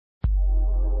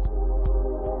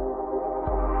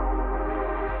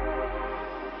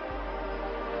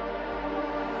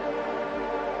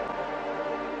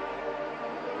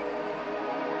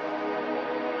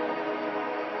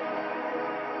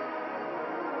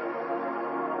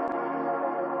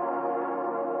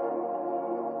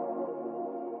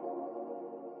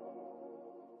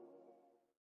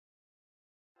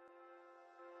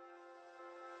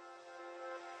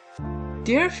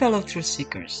Dear fellow truth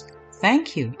seekers,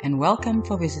 thank you and welcome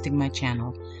for visiting my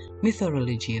channel,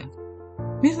 MythoReligio.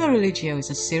 MythoReligio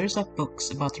is a series of books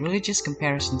about religious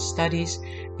comparison studies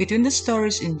between the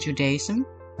stories in Judaism,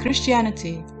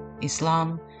 Christianity,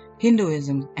 Islam,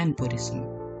 Hinduism and Buddhism,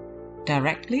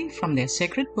 directly from their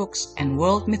sacred books and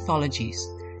world mythologies,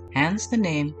 hence the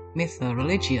name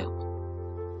MythoReligio.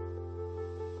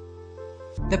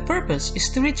 The purpose is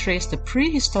to retrace the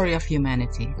prehistory of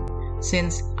humanity,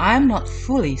 since I am not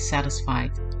fully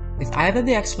satisfied with either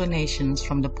the explanations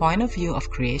from the point of view of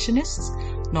creationists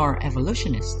nor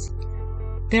evolutionists.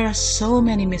 There are so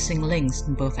many missing links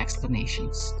in both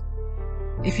explanations.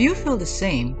 If you feel the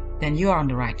same, then you are on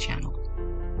the right channel.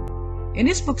 In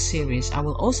this book series, I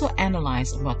will also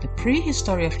analyze about the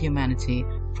prehistory of humanity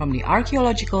from the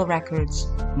archaeological records,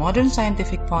 modern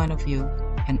scientific point of view,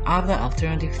 and other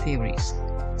alternative theories,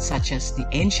 such as the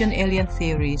ancient alien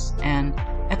theories and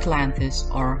Atlantis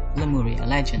or Lemuria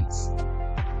legends.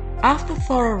 After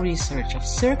thorough research of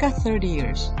circa 30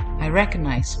 years, I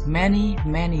recognize many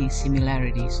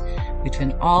similarities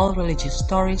between all religious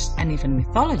stories and even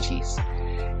mythologies,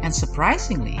 and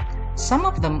surprisingly, some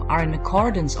of them are in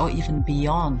accordance or even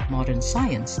beyond modern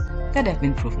science that have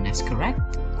been proven as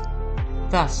correct.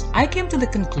 Thus, I came to the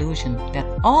conclusion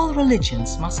that all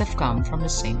religions must have come from the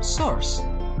same source.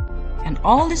 And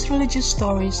all these religious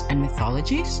stories and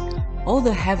mythologies,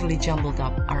 although heavily jumbled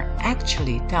up, are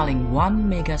actually telling one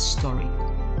mega story,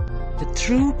 the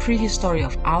true prehistory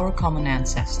of our common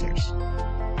ancestors.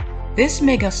 This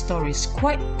mega story is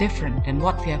quite different than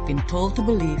what we have been told to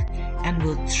believe and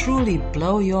will truly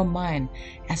blow your mind,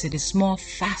 as it is more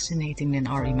fascinating than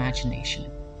our imagination.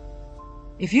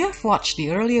 If you have watched the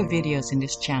earlier videos in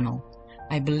this channel,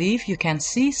 I believe you can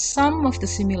see some of the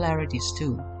similarities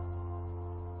too.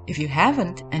 If you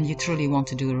haven't and you truly want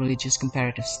to do a religious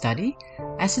comparative study,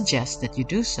 I suggest that you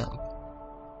do so.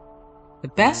 The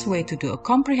best way to do a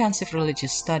comprehensive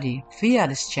religious study via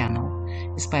this channel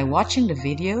is by watching the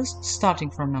videos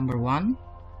starting from number 1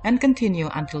 and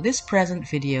continue until this present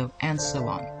video and so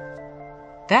on.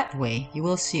 That way you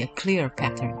will see a clear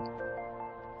pattern.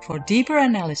 For deeper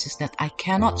analysis that I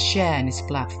cannot share in this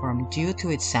platform due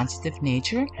to its sensitive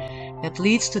nature that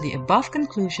leads to the above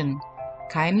conclusion,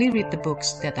 kindly read the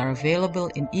books that are available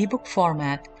in ebook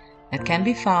format that can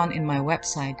be found in my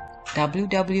website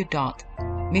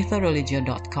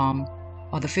www.mythoreligio.com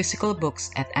or the physical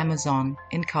books at Amazon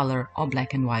in color or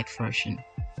black and white version.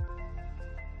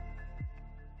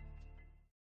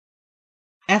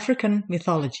 African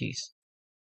mythologies.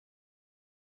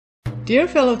 Dear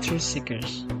fellow truth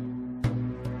seekers,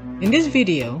 in this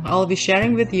video I will be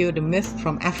sharing with you the myth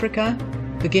from Africa,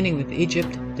 beginning with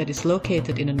Egypt, that is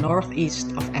located in the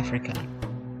northeast of Africa.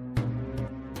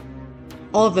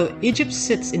 Although Egypt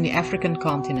sits in the African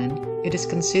continent, it is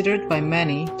considered by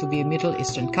many to be a Middle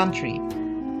Eastern country,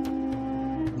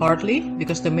 partly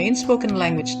because the main spoken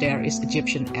language there is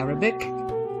Egyptian Arabic,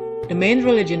 the main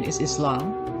religion is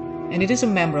Islam, and it is a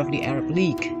member of the Arab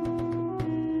League.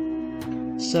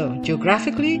 So,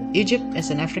 geographically, Egypt is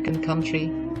an African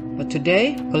country, but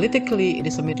today, politically, it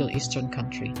is a Middle Eastern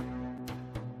country.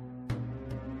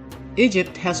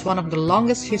 Egypt has one of the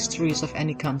longest histories of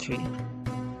any country,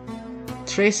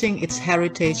 tracing its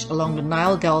heritage along the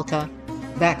Nile Delta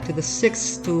back to the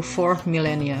 6th to 4th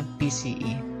millennia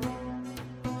BCE.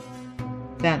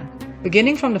 Then,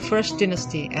 beginning from the first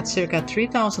dynasty at circa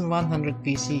 3100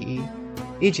 BCE,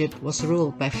 Egypt was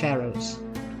ruled by pharaohs,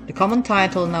 the common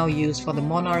title now used for the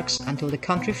monarchs until the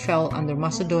country fell under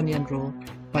Macedonian rule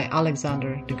by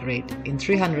Alexander the Great in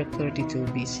 332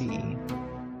 BCE.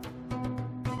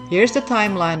 Here's the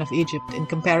timeline of Egypt in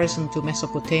comparison to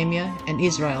Mesopotamia and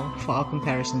Israel for our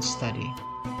comparison study.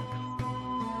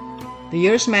 The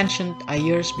years mentioned are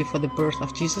years before the birth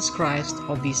of Jesus Christ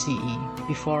or BCE,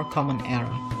 before Common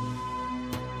Era.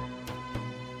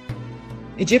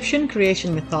 Egyptian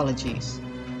creation mythologies.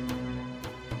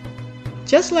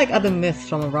 Just like other myths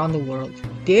from around the world,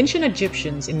 the ancient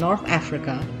Egyptians in North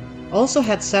Africa also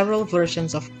had several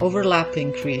versions of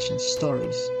overlapping creation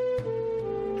stories.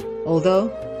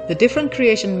 Although the different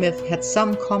creation myths had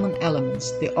some common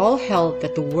elements, they all held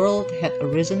that the world had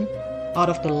arisen out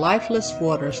of the lifeless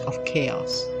waters of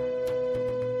chaos.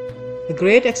 The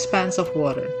great expanse of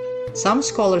water, some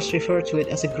scholars refer to it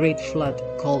as a great flood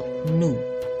called Nu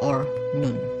or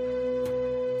Nun.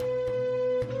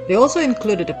 They also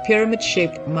included a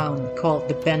pyramid-shaped mound called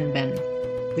the Ben,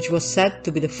 which was said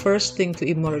to be the first thing to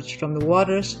emerge from the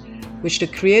waters which the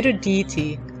creator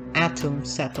deity Atum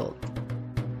settled.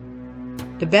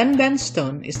 The Ben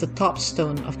stone is the top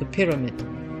stone of the pyramid.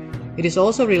 It is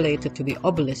also related to the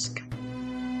obelisk.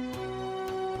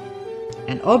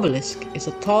 An obelisk is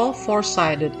a tall,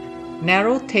 four-sided,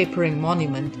 narrow tapering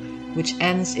monument which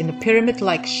ends in a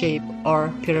pyramid-like shape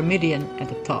or pyramidion at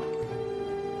the top.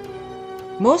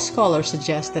 Most scholars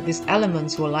suggest that these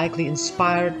elements were likely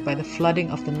inspired by the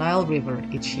flooding of the Nile River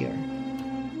each year.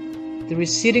 The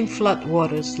receding flood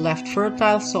waters left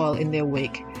fertile soil in their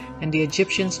wake, and the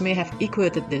Egyptians may have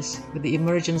equated this with the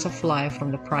emergence of life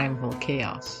from the primeval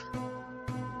chaos.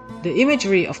 The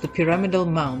imagery of the pyramidal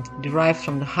mound derived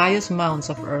from the highest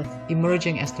mounds of earth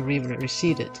emerging as the river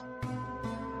receded.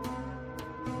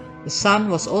 The sun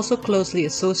was also closely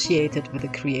associated with the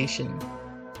creation,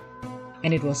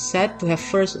 and it was said to have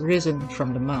first risen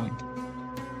from the mound.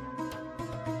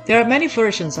 There are many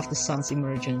versions of the sun's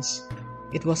emergence.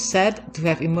 It was said to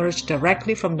have emerged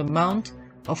directly from the mound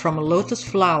or from a lotus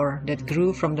flower that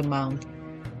grew from the mound,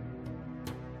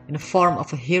 in the form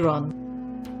of a heron,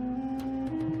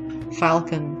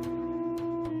 falcon,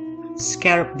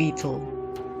 scarab beetle,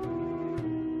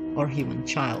 or human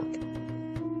child.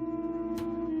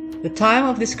 The time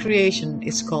of this creation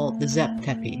is called the Zeb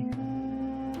Tepi.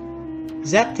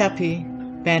 Zeb Tepi,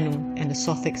 Bennu, and the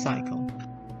Sothic cycle.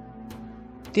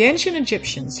 The ancient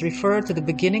Egyptians refer to the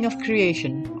beginning of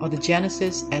creation or the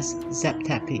Genesis as Zeb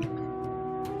Tepi.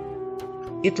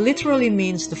 It literally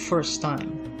means the first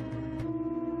time.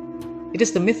 It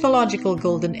is the mythological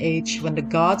golden age when the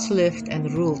gods lived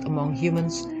and ruled among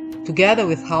humans, together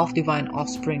with half-divine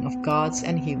offspring of gods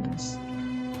and humans.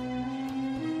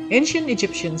 Ancient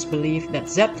Egyptians believed that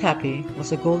Zeb Tepi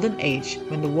was a golden age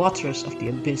when the waters of the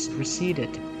abyss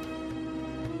receded.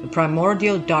 The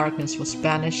primordial darkness was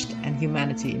banished and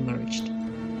humanity emerged.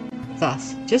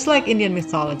 Thus, just like Indian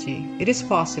mythology, it is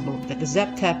possible that the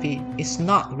Zeb Tepi is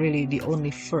not really the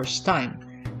only first time,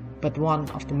 but one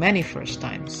of the many first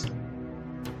times.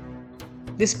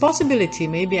 This possibility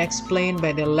may be explained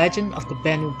by the legend of the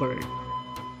Bennu bird.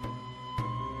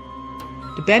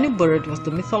 The Bennu bird was the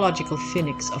mythological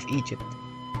phoenix of Egypt.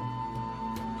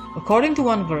 According to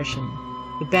one version,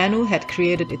 the Bennu had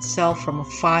created itself from a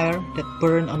fire that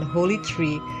burned on a holy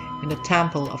tree in the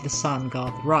temple of the sun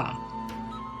god Ra.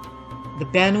 The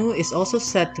Bennu is also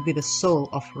said to be the soul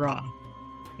of Ra.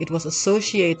 It was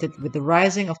associated with the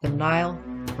rising of the Nile,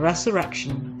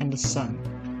 resurrection, and the sun.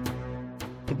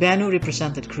 The Bennu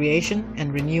represented creation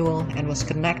and renewal and was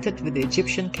connected with the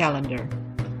Egyptian calendar.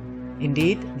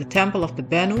 Indeed, the temple of the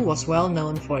Bennu was well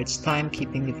known for its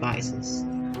timekeeping devices.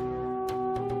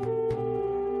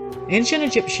 Ancient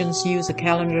Egyptians used a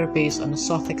calendar based on the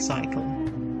Sothic cycle,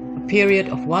 a period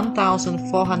of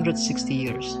 1,460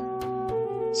 years.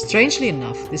 Strangely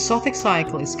enough, the Sothic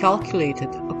cycle is calculated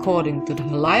according to the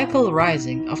heliacal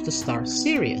rising of the star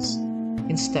Sirius,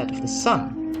 instead of the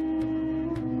sun.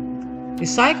 The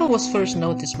cycle was first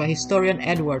noticed by historian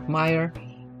Edward Meyer,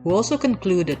 who also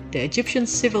concluded the Egyptian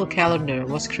civil calendar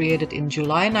was created in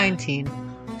July 19,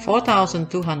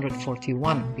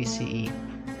 4241 BCE.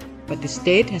 But this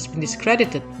date has been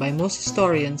discredited by most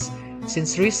historians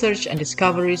since research and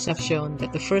discoveries have shown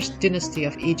that the first dynasty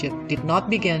of Egypt did not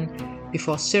begin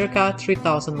before circa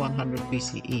 3100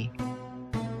 BCE.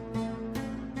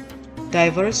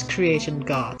 Diverse creation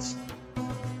gods.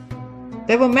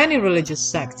 There were many religious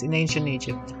sects in ancient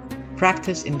Egypt,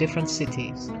 practiced in different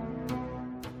cities.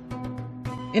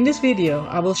 In this video,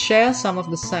 I will share some of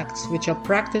the sects which are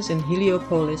practiced in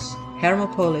Heliopolis,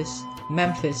 Hermopolis,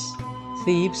 Memphis,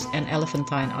 Thebes, and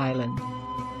Elephantine Island.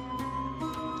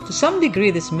 To some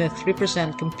degree, these myths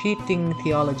represent competing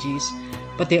theologies,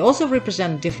 but they also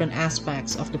represent different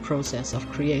aspects of the process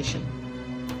of creation.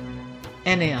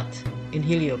 Ennead in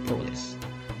Heliopolis.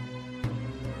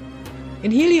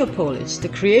 In Heliopolis, the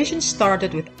creation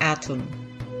started with Atum,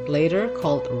 later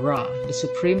called Ra, the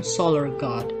supreme solar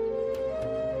god.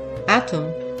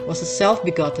 Atum was a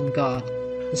self-begotten god,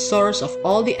 the source of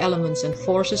all the elements and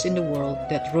forces in the world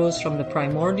that rose from the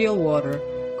primordial water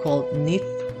called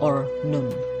Nith or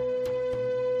Nun,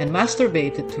 and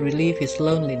masturbated to relieve his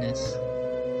loneliness.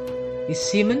 His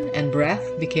semen and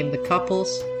breath became the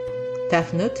couples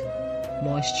Tefnut,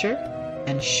 moisture,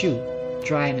 and Shu,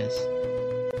 dryness,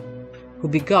 who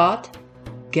begot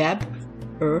Geb,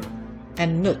 earth,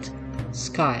 and Nut,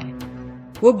 sky,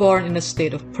 who were born in a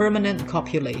state of permanent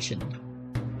copulation.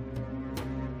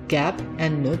 Geb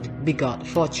and Nut begot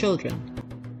 4 children: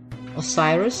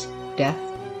 Osiris, death,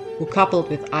 who coupled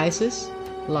with Isis,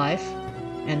 life,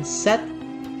 and Set,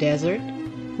 desert,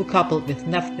 who coupled with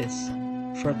Nephthys,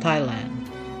 fertile land.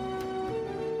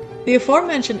 The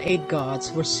aforementioned 8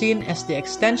 gods were seen as the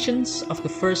extensions of the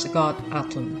first god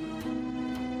Atum.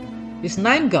 These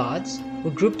 9 gods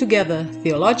were grouped together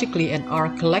theologically and are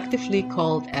collectively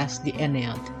called as the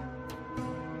Ennead.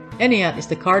 Ennead is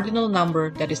the cardinal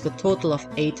number that is the total of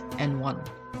 8 and 1.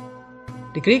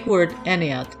 The Greek word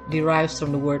Ennead derives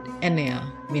from the word Ennea,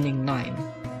 meaning 9.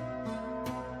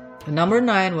 The number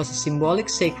 9 was a symbolic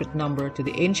sacred number to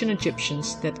the ancient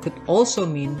Egyptians that could also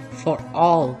mean for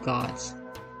all gods.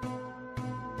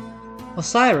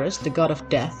 Osiris, the god of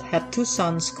death, had two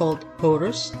sons called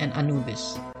Horus and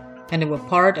Anubis, and they were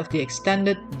part of the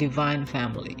extended divine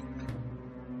family.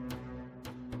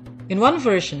 In one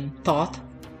version, Thoth,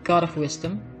 god of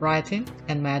wisdom, writing,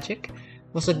 and magic,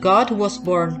 was a god who was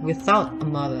born without a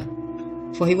mother,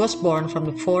 for he was born from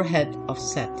the forehead of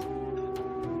Set.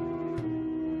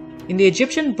 In the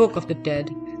Egyptian Book of the Dead,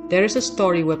 there is a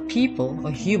story where people,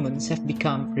 or humans, have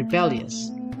become rebellious.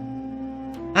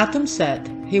 Atum said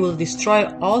he will destroy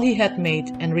all he had made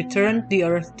and return the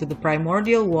earth to the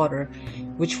primordial water,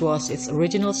 which was its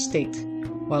original state,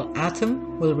 while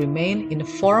Atum will remain in the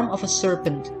form of a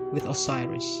serpent with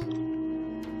Osiris.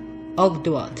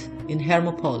 Ogdoad in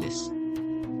Hermopolis.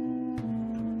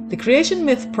 The creation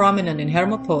myth prominent in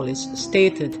Hermopolis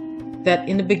stated that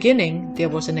in the beginning there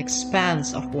was an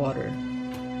expanse of water,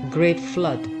 a great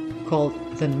flood called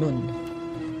the Nun.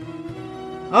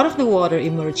 Out of the water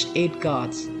emerged 8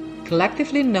 gods,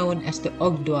 collectively known as the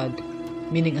Ogdoad,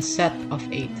 meaning a set of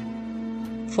 8.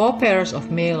 4 pairs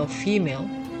of male or female,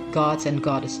 gods and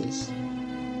goddesses.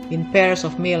 In pairs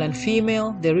of male and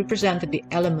female, they represented the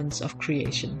elements of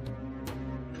creation.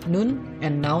 Nun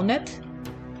and Naunet,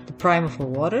 the primeval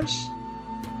waters.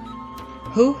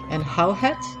 Hu and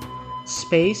Hauhet,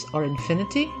 space or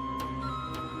infinity.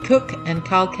 Kuk and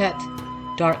Kauket,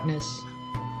 darkness.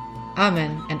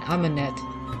 Amen and Amenet,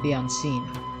 the unseen.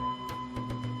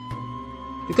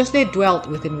 Because they dwelt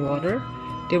within water,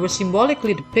 they were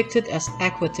symbolically depicted as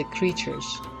aquatic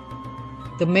creatures.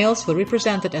 The males were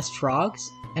represented as frogs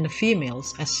and the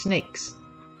females as snakes.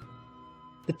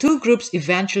 The two groups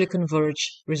eventually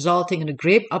converged, resulting in a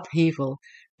great upheaval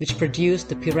which produced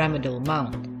the pyramidal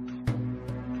mound.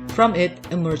 From it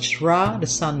emerged Ra, the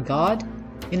sun god,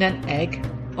 in an egg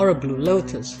or a blue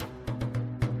lotus,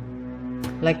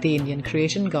 like the Indian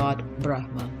creation god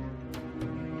Brahma.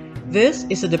 This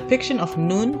is a depiction of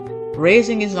Nun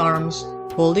raising his arms,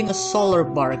 holding a solar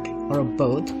bark or a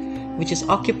boat, which is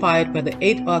occupied by the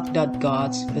 8 Ogdoad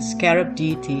gods with the scarab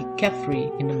deity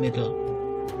Khepri in the middle.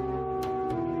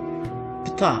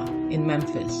 Ptah in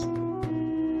Memphis.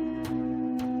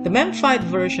 The Memphite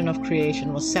version of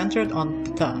creation was centered on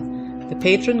Ptah, the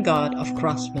patron god of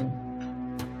craftsmen.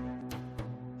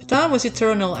 Ptah was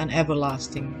eternal and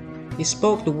everlasting. He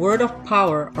spoke the word of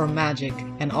power or magic,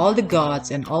 and all the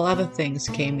gods and all other things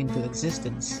came into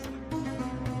existence.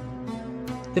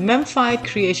 The Memphite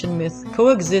creation myth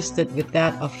coexisted with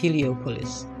that of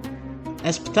Heliopolis,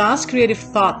 as Ptah's creative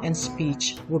thought and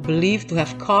speech were believed to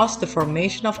have caused the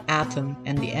formation of Atum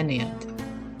and the Ennead.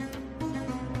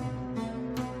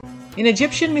 In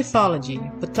Egyptian mythology,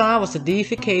 Ptah was the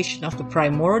deification of the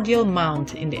primordial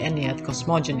mount in the Ennead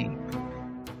cosmogony,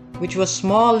 which was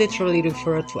more literally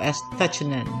referred to as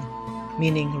Tachenen,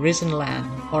 meaning risen land,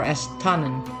 or as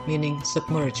Tannen, meaning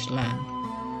submerged land.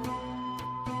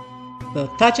 The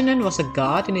Tachenen was a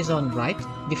god in his own right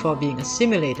before being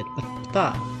assimilated with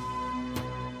Ptah.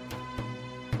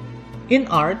 In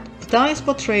art, Ptah is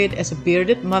portrayed as a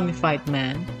bearded mummified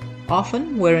man,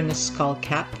 often wearing a skull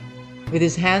cap, with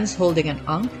his hands holding an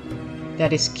ankh,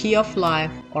 that is key of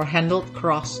life or handled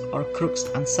cross or crux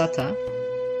ansata,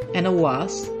 and a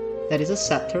was, that is a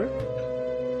scepter,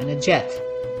 and a jet,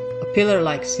 a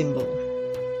pillar-like symbol.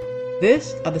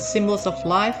 These are the symbols of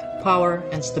life, power,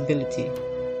 and stability,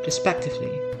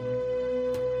 respectively.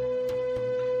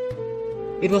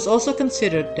 It was also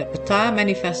considered that Ptah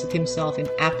manifested himself in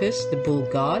Apis, the bull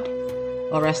god,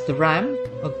 or as the ram,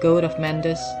 or goat of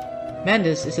Mendes.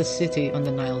 Mendes is a city on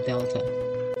the Nile Delta.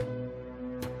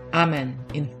 Amen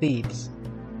in Thebes.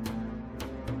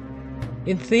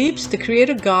 In Thebes, the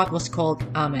creator god was called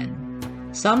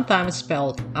Amen, sometimes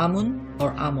spelled Amun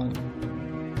or Amon.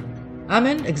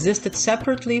 Amen existed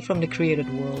separately from the created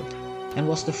world and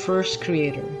was the first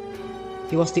creator.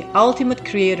 He was the ultimate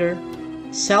creator,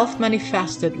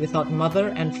 self-manifested without mother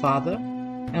and father,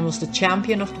 and was the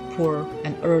champion of the poor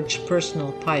and urged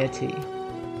personal piety.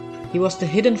 He was the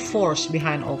hidden force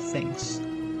behind all things.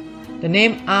 The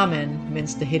name Amen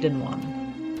means the hidden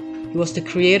one. He was the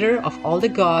creator of all the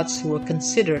gods who were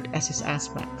considered as his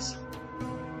aspects.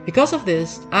 Because of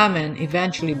this, Amen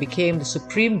eventually became the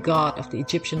supreme god of the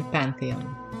Egyptian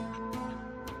pantheon.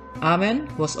 Amen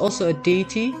was also a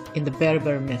deity in the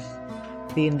Berber myth,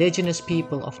 the indigenous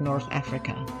people of North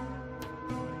Africa.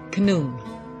 Khnum,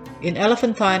 in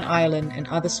Elephantine Island and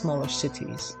other smaller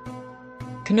cities.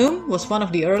 Khnum was one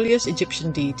of the earliest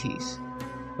Egyptian deities,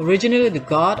 originally the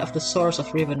god of the source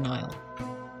of River Nile.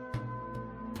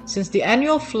 Since the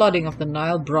annual flooding of the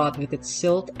Nile brought with it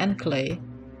silt and clay,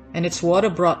 and its water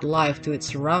brought life to its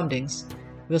surroundings,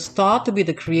 he was thought to be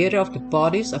the creator of the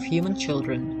bodies of human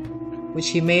children, which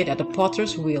he made at a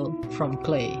potter's wheel from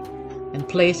clay, and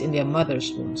placed in their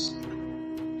mother's wombs.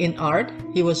 In art,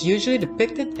 he was usually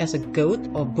depicted as a goat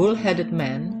or bull-headed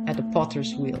man at the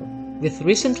potter's wheel, with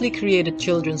recently created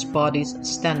children's bodies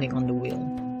standing on the wheel.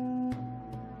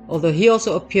 Although he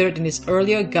also appeared in his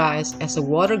earlier guise as a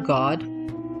water god,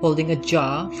 holding a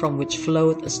jar from which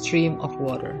flowed a stream of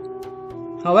water.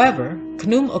 However,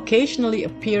 Khnum occasionally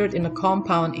appeared in a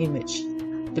compound image,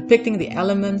 depicting the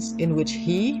elements in which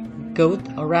he, goat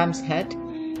or ram's head,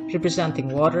 representing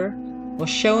water, was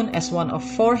shown as one of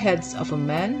 4 heads of a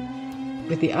man,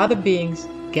 with the other beings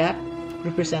Geb,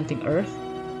 representing earth,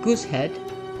 goose head,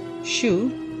 Shu,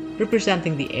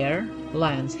 representing the air,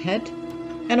 lion's head,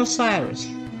 and Osiris,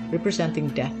 representing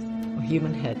death or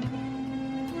human head.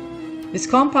 This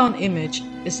compound image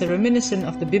is a reminiscent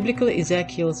of the biblical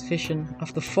Ezekiel's vision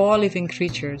of the 4 living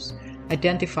creatures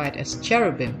identified as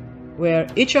cherubim, where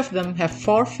each of them have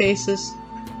 4 faces,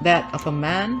 that of a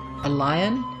man, a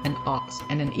lion, an ox,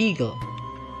 and an eagle.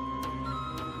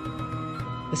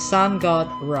 The sun god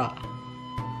Ra.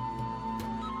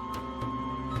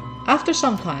 After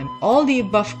some time, all the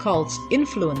above cults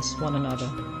influenced one another.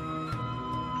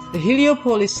 The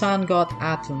Heliopolis sun god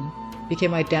Atum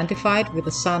became identified with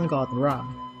the sun god Ra.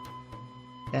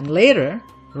 Then later,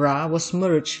 Ra was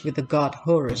merged with the god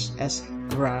Horus as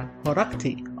Ra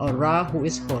Horakti, or Ra who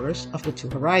is Horus of the 2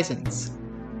 horizons.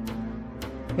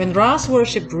 When Ra's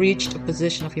worship reached a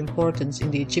position of importance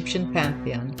in the Egyptian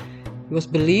pantheon, he was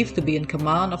believed to be in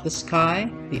command of the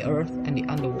sky, the earth, and the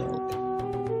underworld.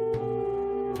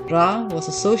 Ra was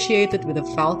associated with a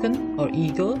falcon or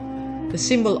eagle, the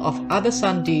symbol of other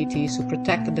sun deities who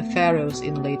protected the pharaohs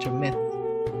in later myth.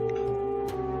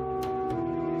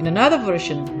 In another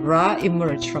version, Ra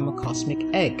emerged from a cosmic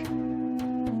egg.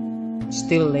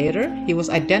 Still later, he was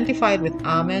identified with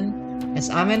Amen as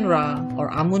Amen-Ra or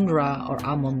Amun-Ra or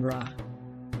Amon-Ra.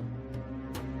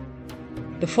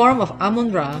 The form of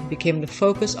Amun-Ra became the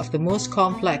focus of the most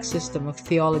complex system of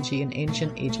theology in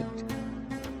ancient Egypt.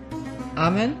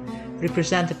 Amen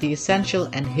represented the essential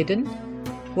and hidden,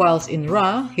 whilst in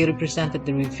Ra he represented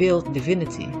the revealed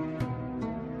divinity.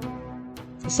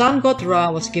 The sun god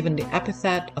Ra was given the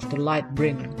epithet of the light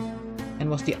bringer, and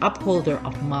was the upholder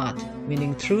of Ma'at,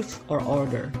 meaning truth or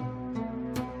order.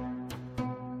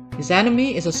 His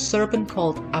enemy is a serpent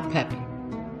called Apep,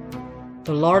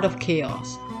 the Lord of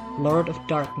Chaos, Lord of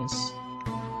Darkness.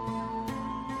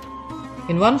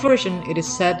 In one version, it is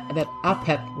said that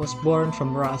Apep was born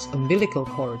from Ra's umbilical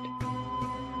cord.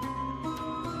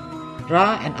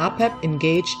 Ra and Apep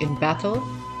engaged in battle.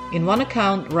 In one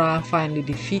account, Ra finally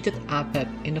defeated Apep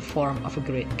in the form of a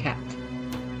great cat.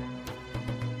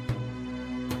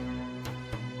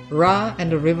 Ra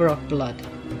and the River of Blood.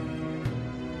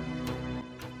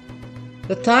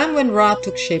 The time when Ra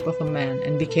took shape of a man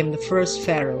and became the first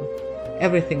pharaoh,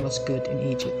 everything was good in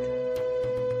Egypt.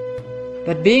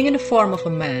 But being in the form of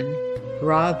a man,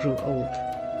 Ra grew old.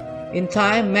 In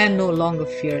time, men no longer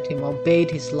feared him or obeyed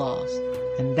his laws,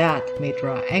 and that made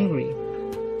Ra angry.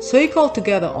 So he called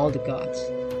together all the gods.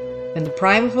 Then the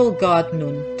primeval god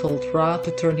Nun told Ra to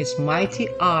turn his mighty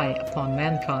eye upon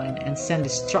mankind and send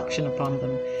destruction upon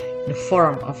them in the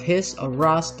form of his or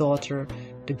Ra's daughter,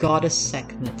 the goddess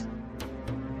Sekhmet.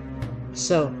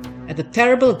 So, at the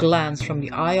terrible glance from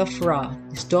the eye of Ra,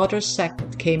 his daughter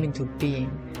Sekhmet came into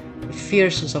being, the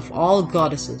fiercest of all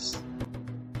goddesses.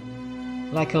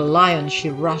 Like a lion she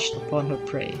rushed upon her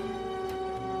prey.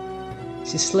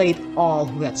 She slayed all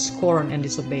who had scorned and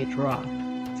disobeyed Ra,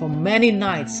 for many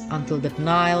nights until the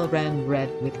Nile ran red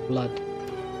with blood.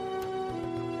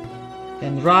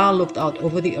 Then Ra looked out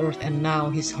over the earth, and now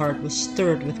his heart was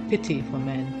stirred with pity for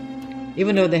men,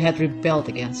 even though they had rebelled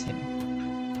against him.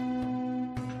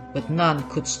 But none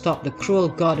could stop the cruel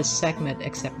goddess Sekhmet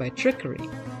except by trickery.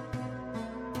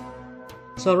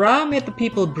 So Ra made the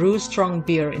people brew strong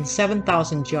beer in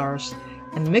 7,000 jars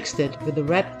and mixed it with the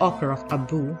red ochre of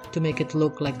Abu to make it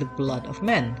look like the blood of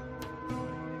men.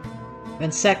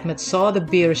 When Sekhmet saw the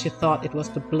beer, she thought it was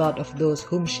the blood of those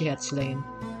whom she had slain.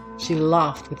 She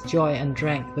laughed with joy and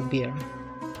drank the beer.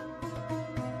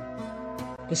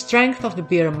 The strength of the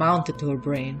beer mounted to her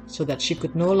brain, so that she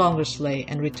could no longer slay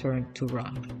and returned to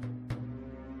Ra.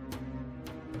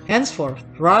 Henceforth,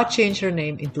 Ra changed her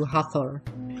name into Hathor,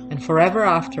 and forever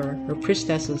after, her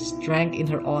priestesses drank in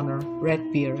her honor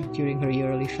red beer during her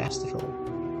yearly festival.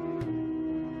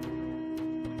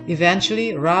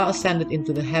 Eventually, Ra ascended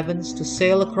into the heavens to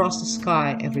sail across the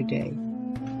sky every day.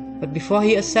 But before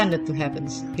he ascended to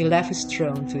heavens, he left his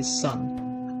throne to his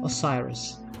son,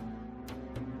 Osiris.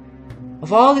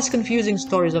 Of all these confusing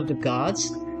stories of the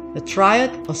gods, the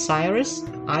triad Osiris,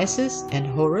 Isis, and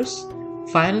Horus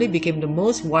finally became the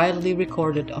most widely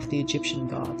recorded of the Egyptian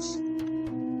gods.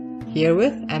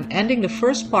 Herewith, I'm ending the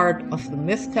first part of the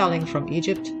myth-telling from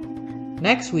Egypt.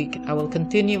 Next week, I will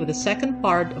continue with the second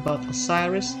part about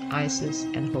Osiris, Isis,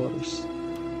 and Horus.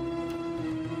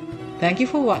 Thank you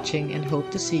for watching and hope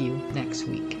to see you next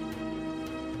week.